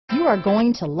you are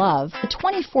going to love the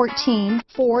 2014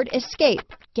 Ford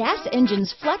Escape. Gas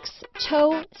engines flex,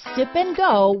 tow, sip and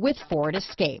go with Ford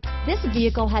Escape. This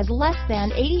vehicle has less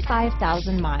than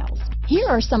 85,000 miles. Here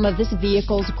are some of this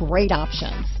vehicle's great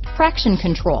options: traction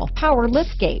control, power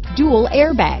liftgate, dual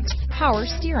airbags, power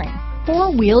steering,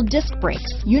 four-wheel disc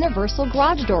brakes, universal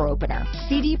garage door opener,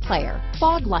 CD player,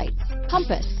 fog lights,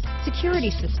 compass, security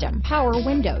system, power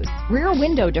windows, rear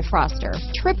window defroster,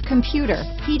 trip computer,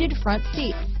 heated front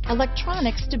seats,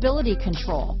 electronic stability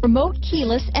control, remote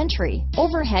keyless entry,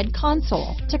 overhead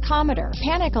console, tachometer,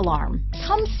 panic alarm.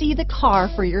 Come see the car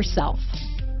for yourself.